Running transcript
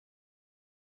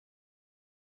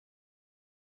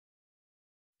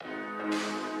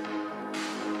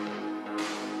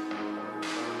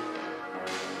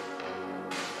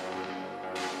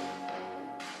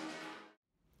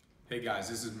Hey guys,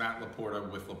 this is LaPorta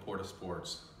with LaPorta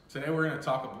Sports. Today we're going to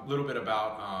talk a little bit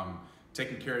about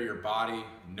taking care of your body,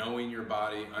 knowing your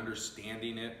body,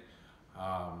 understanding it.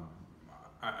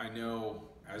 I know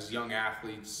as young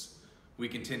athletes, we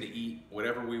can tend to eat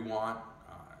whatever we want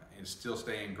and still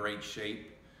stay in great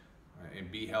shape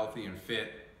and be healthy and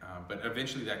fit, but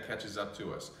eventually that catches up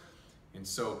to us. And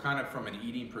so kind of from an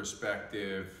eating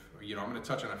perspective, I'm going to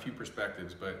touch on a few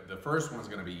perspectives, but the first one's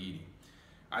going to be eating.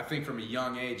 I think from a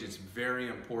young age, it's very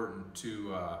important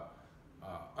to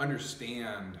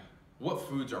understand what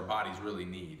foods our bodies really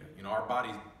need. Our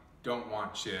bodies don't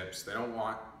want chips, they don't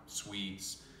want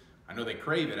sweets. I know they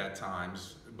crave it at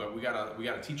times, but we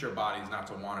gotta teach our bodies not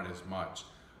to want it as much.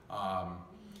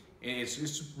 And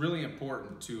it's really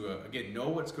important to again know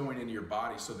what's going into your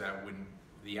body so that when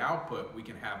the output, we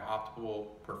can have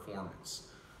optimal performance.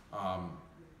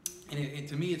 And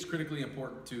to me, it's critically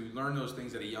important to learn those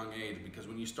things at a young age, because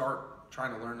when you start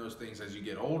trying to learn those things as you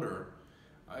get older,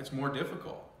 it's more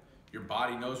difficult. Your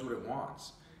body knows what it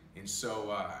wants. And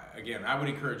so, again, I would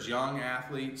encourage young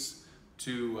athletes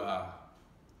to,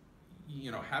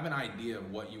 have an idea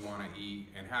of what you want to eat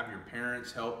and have your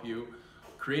parents help you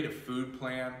create a food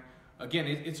plan. Again,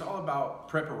 it's all about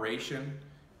preparation.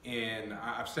 And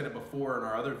I've said it before in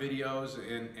our other videos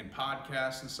and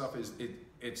podcasts and stuff,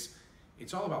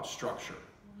 it's all about structure.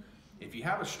 If you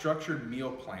have a structured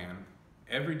meal plan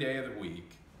every day of the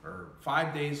week or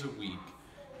 5 days a week,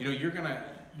 you're gonna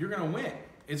win.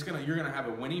 You're gonna have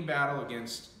a winning battle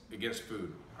against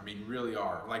food. I mean, you really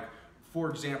are. Like, for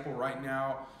example, right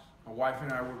now, my wife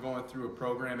and I were going through a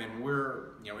program, and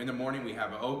we're, in the morning we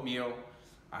have an oatmeal,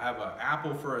 I have an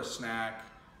apple for a snack,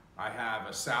 I have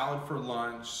a salad for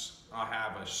lunch, I'll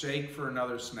have a shake for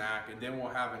another snack, and then we'll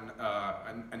have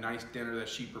a nice dinner that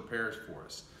she prepares for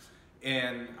us.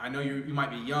 And I know you might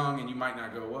be young and you might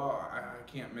not go, well, I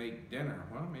can't make dinner.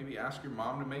 Well, maybe ask your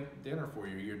mom to make dinner for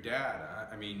you, your dad.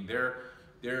 I mean,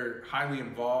 they're highly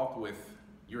involved with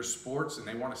your sports and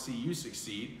they want to see you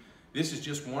succeed. This is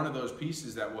just one of those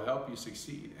pieces that will help you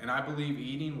succeed. And I believe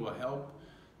eating will help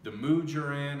the mood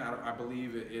you're in. I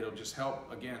believe it'll just help,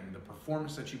 again, the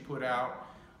performance that you put out.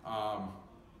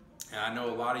 And I know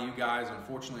a lot of you guys,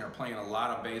 unfortunately, are playing a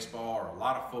lot of baseball or a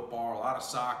lot of football or a lot of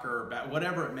soccer, or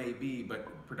whatever it may be. But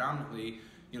predominantly,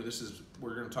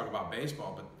 we're going to talk about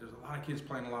baseball, but there's a lot of kids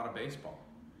playing a lot of baseball.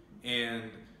 And,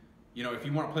 if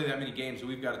you want to play that many games,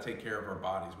 we've got to take care of our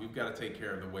bodies. We've got to take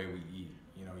care of the way we eat.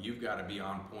 You've got to be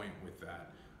on point with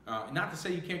that. Not to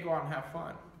say you can't go out and have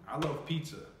fun. I love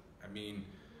pizza. I mean,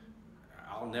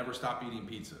 I'll never stop eating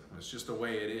pizza. It's just the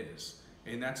way it is.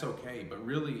 And that's okay, but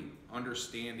really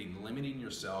understanding, limiting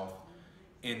yourself,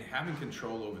 and having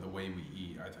control over the way we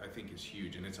eat, I think is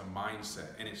huge, and it's a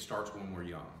mindset, and it starts when we're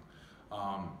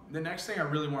young. The next thing I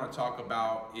really want to talk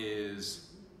about is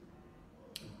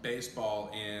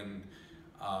baseball, and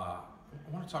I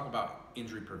want to talk about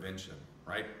injury prevention,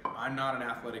 right? I'm not an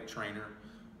athletic trainer,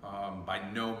 by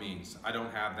no means. I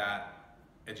don't have that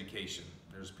education.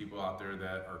 There's people out there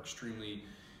that are extremely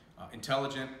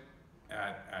intelligent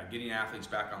at getting athletes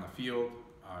back on the field,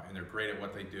 and they're great at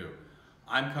what they do.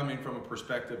 I'm coming from a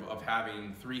perspective of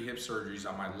having 3 hip surgeries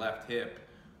on my left hip,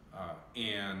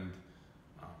 and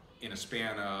in a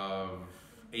span of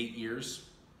 8 years.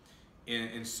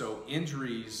 And so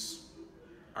injuries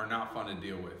are not fun to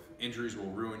deal with. Injuries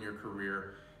will ruin your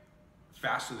career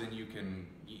faster than you can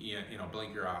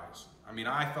blink your eyes. I mean,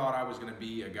 I thought I was going to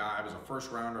be a guy. I was a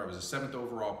first rounder. I was a 7th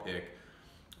overall pick.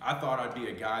 I thought I'd be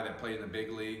a guy that played in the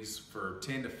big leagues for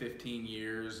 10 to 15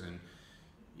 years and,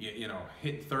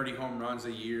 hit 30 home runs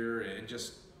a year and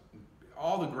just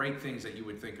all the great things that you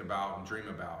would think about and dream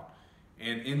about.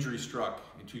 And injury struck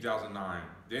in 2009.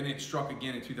 Then it struck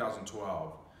again in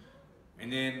 2012.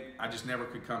 And then I just never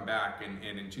could come back. And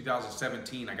in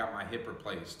 2017, I got my hip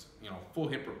replaced, full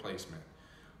hip replacement.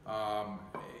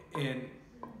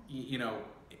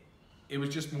 It was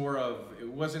just more of, it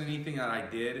wasn't anything that I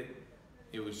did.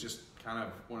 It was just kind of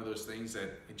one of those things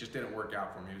that it just didn't work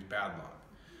out for me. It was bad luck,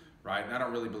 right? And I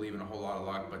don't really believe in a whole lot of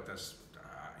luck, but that's,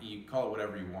 you call it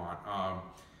whatever you want.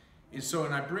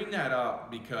 And I bring that up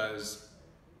because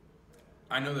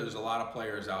I know there's a lot of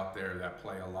players out there that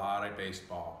play a lot of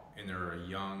baseball, and they're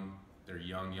young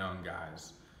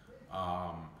guys.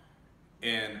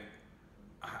 And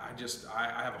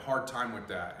I have a hard time with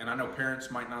that. And I know parents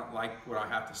might not like what I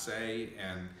have to say,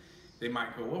 and they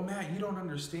might go, well, Matt, you don't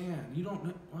understand. You don't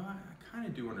know. Well, I kind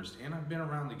of do understand. I've been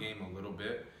around the game a little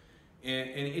bit.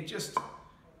 And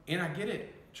I get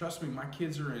it. Trust me, my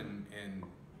kids are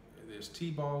this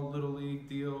T-ball little league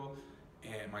deal,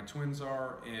 and my twins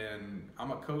are, and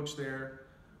I'm a coach there.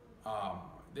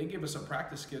 They give us a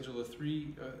practice schedule of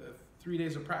 3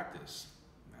 days of practice.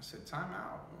 And I said, time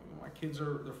out. My kids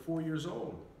they're 4 years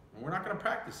old. We're not going to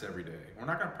practice every day. We're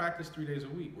not going to practice 3 days a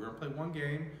week. We're going to play one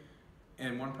game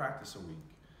and one practice a week.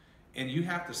 And you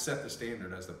have to set the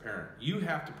standard as the parent. You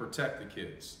have to protect the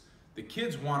kids. The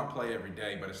kids want to play every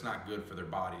day, but it's not good for their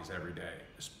bodies every day,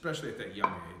 especially at that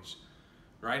young age,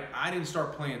 right? I didn't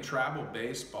start playing travel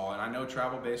baseball, and I know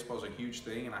travel baseball is a huge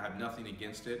thing, and I have nothing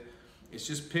against it. It's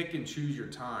just pick and choose your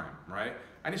time, right?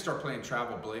 I didn't start playing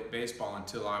travel baseball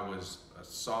until I was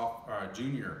a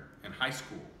junior in high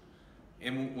school.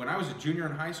 And when I was a junior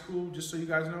in high school, just so you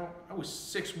guys know, I was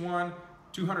 6'1",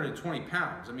 220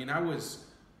 pounds. I mean, I was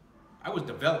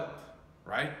developed,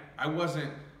 right? I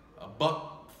wasn't a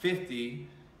 $150,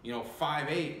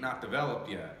 5'8", not developed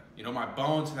yet. My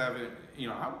bones haven't,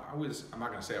 I'm not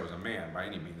gonna say I was a man by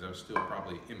any means. I was still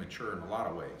probably immature in a lot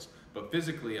of ways, but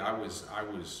physically I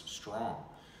was strong.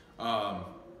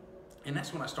 And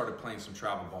that's when I started playing some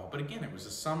travel ball. But again, it was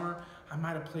the summer. I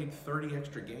might have played 30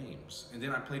 extra games. And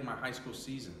then I played my high school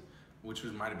season, which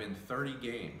might have been 30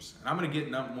 games. And I'm gonna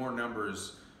get more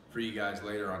numbers for you guys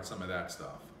later on some of that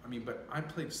stuff. I mean, but I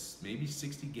played maybe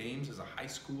 60 games as a high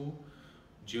school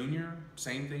junior,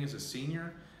 same thing as a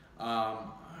senior.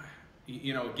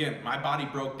 Again, my body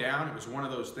broke down. It was one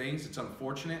of those things. It's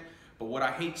unfortunate. But what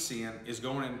I hate seeing is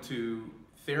going into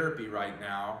therapy right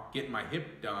now, getting my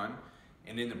hip done,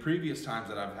 and in the previous times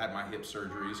that I've had my hip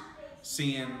surgeries,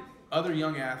 seeing other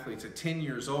young athletes at 10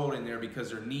 years old in there because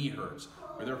their knee hurts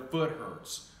or their foot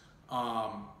hurts.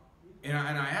 And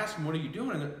I asked them, what are you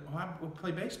doing? And I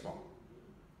play baseball.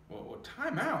 Well,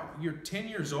 time out. You're 10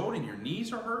 years old and your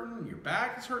knees are hurting and your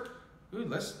back is hurt. Dude,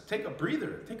 let's take a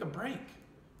breather, take a break.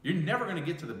 You're never going to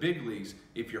get to the big leagues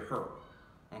if you're hurt,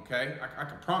 okay? I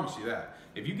can promise you that.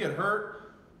 If you get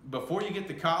hurt before you get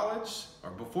to college or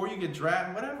before you get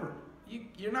drafted, whatever,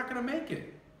 you're not going to make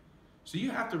it. So you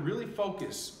have to really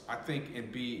focus, I think,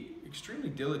 and be extremely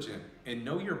diligent and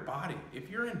know your body. If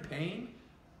you're in pain,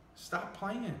 stop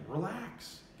playing,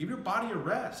 relax, give your body a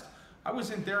rest. I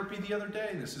was in therapy the other day,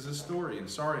 and this is a story, and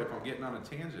sorry if I'm getting on a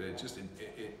tangent,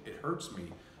 it hurts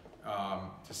me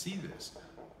to see this.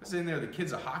 I was in there, the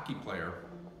kid's a hockey player,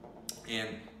 and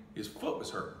his foot was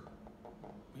hurting.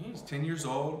 He's 10 years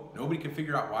old, nobody can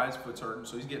figure out why his foot's hurting,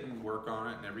 so he's getting work on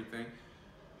it and everything.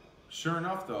 Sure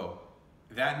enough though,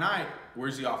 that night,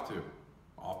 where's he off to?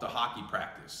 Off to hockey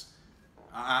practice.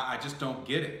 I just don't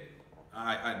get it.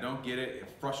 I don't get it.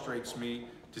 It frustrates me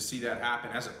to see that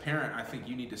happen. As a parent, I think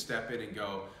you need to step in and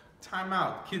go, time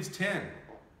out, kid's 10.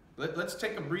 Let's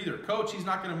take a breather. Coach, he's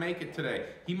not gonna make it today.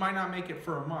 He might not make it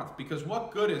for a month, because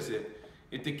what good is it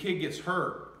if the kid gets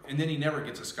hurt and then he never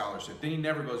gets a scholarship, then he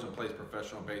never goes and plays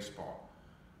professional baseball?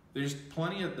 There's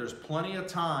plenty of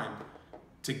time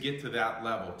to get to that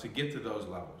level, to get to those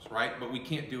levels, right? But we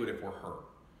can't do it if we're hurt,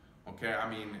 okay? I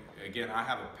mean, again,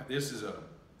 this is a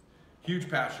huge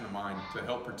passion of mine to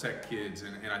help protect kids,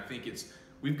 and I think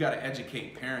we've got to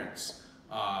educate parents,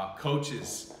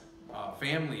 coaches,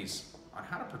 families on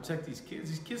how to protect these kids.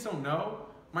 These kids don't know.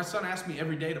 My son asks me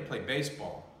every day to play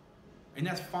baseball, and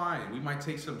that's fine. We might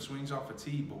take some swings off a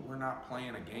tee, but we're not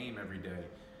playing a game every day.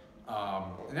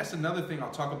 And that's another thing I'll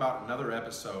talk about in another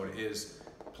episode, is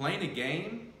playing a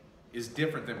game is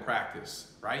different than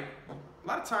practice, right? A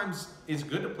lot of times it's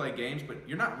good to play games, but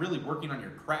you're not really working on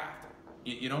your craft.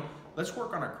 Let's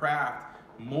work on our craft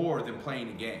more than playing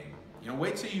a game.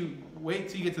 Wait till you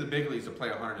get to the big leagues to play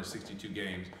 162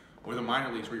 games, or the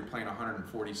minor leagues where you're playing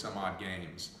 140 some odd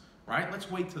games, right?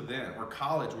 Let's wait till then, or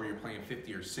college where you're playing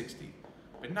 50 or 60,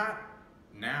 but not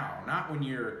now, not when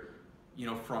you're,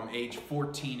 from age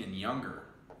 14 and younger.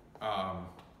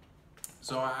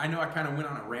 So I know I kind of went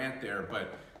on a rant there,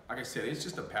 but like I said, it's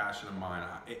just a passion of mine.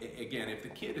 Again, if the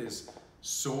kid is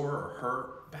sore or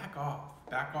hurt, back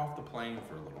off the plane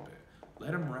for a little bit.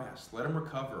 Let him rest, let him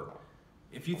recover.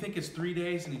 If you think it's 3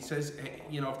 days and he says,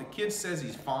 if the kid says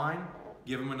he's fine,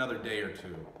 give him another day or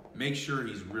two. Make sure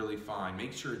he's really fine.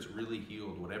 Make sure it's really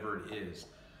healed, whatever it is.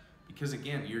 Because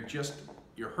again,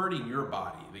 you're hurting your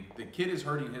body. The kid is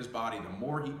hurting his body. The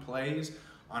more he plays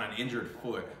on an injured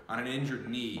foot, on an injured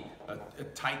knee, a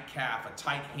tight calf, a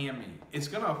tight hammy, it's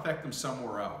gonna affect him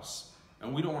somewhere else.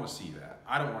 And we don't wanna see that.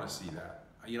 I don't wanna see that.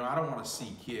 I don't wanna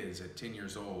see kids at 10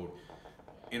 years old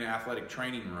in an athletic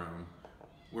training room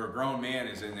where a grown man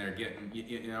is in there getting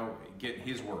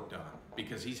his work done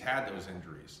because he's had those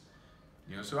injuries.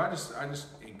 So I just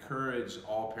encourage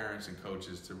all parents and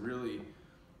coaches to really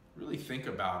think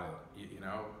about it,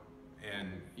 And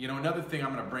you know, another thing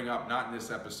I'm going to bring up, not in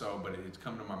this episode, but it's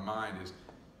come to my mind,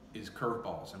 is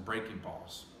curveballs and breaking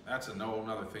balls. That's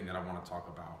another thing that I want to talk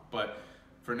about. But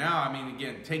for now, I mean,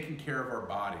 again, taking care of our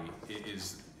body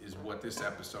is what this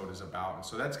episode is about. And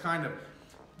so that's kind of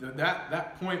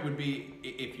that point would be,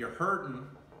 if you're hurting,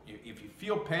 if you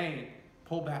feel pain,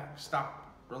 pull back,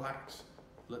 stop, relax,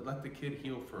 let the kid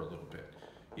heal for a little bit.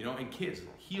 You know, and kids,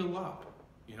 heal up.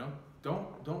 You know,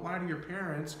 don't lie to your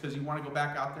parents because you want to go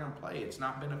back out there and play. It's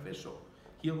not beneficial.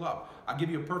 Heal up. I'll give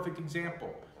you a perfect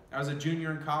example. I was a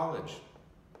junior in college.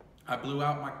 I blew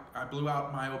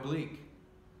out my oblique.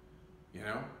 You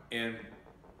know, and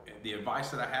the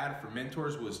advice that I had from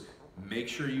mentors was, make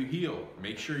sure you heal.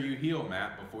 Make sure you heal,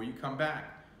 Matt, before you come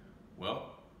back.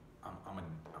 Well, I'm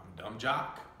a dumb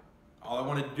jock. All I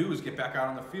wanted to do was get back out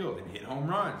on the field and hit home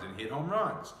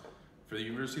runs for the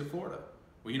University of Florida.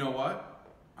 Well, you know what?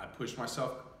 I pushed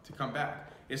myself to come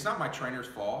back. It's not my trainer's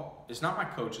fault. It's not my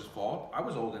coach's fault. I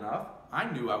was old enough.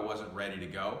 I knew I wasn't ready to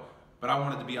go, but I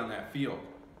wanted to be on that field.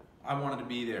 I wanted to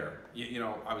be there. You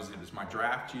know, it was my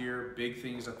draft year, big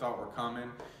things I thought were coming,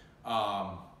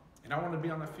 and I wanted to be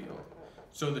on the field.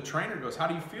 So the trainer goes, how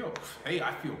do you feel? Hey,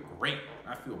 I feel great.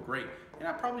 I feel great. And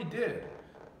I probably did.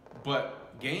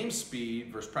 But game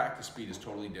speed versus practice speed is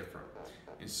totally different.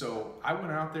 And so I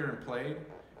went out there and played.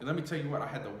 And let me tell you what, I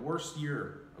had the worst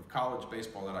year of college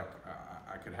baseball that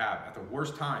I could have at the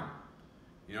worst time.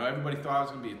 You know, everybody thought I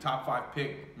was going to be a top 5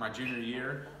 pick my junior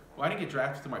year. Well, I didn't get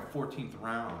drafted to my 14th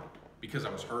round because I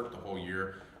was hurt the whole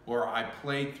year, or I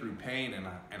played through pain and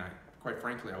I quite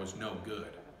frankly, I was no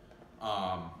good.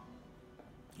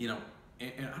 You know,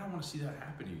 and I don't want to see that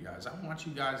happen to you guys. I want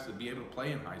you guys to be able to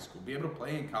play in high school, be able to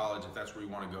play in college if that's where you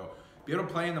want to go, be able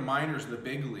to play in the minors or the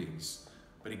big leagues.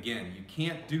 But again, you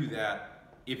can't do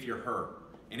that if you're hurt.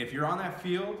 And if you're on that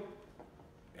field,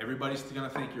 everybody's going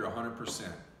to think you're 100%.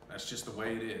 That's just the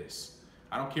way it is.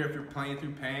 I don't care if you're playing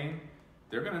through pain.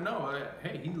 They're going to know that,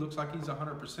 hey, he looks like he's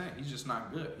 100%. He's just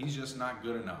not good. He's just not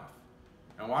good enough.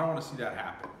 And I don't want to see that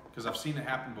happen, because I've seen it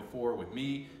happen before with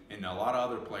me and a lot of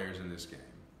other players in this game.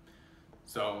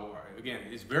 So again,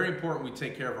 it's very important we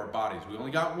take care of our bodies. We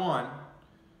only got one,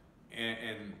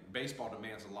 and baseball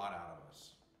demands a lot out of us.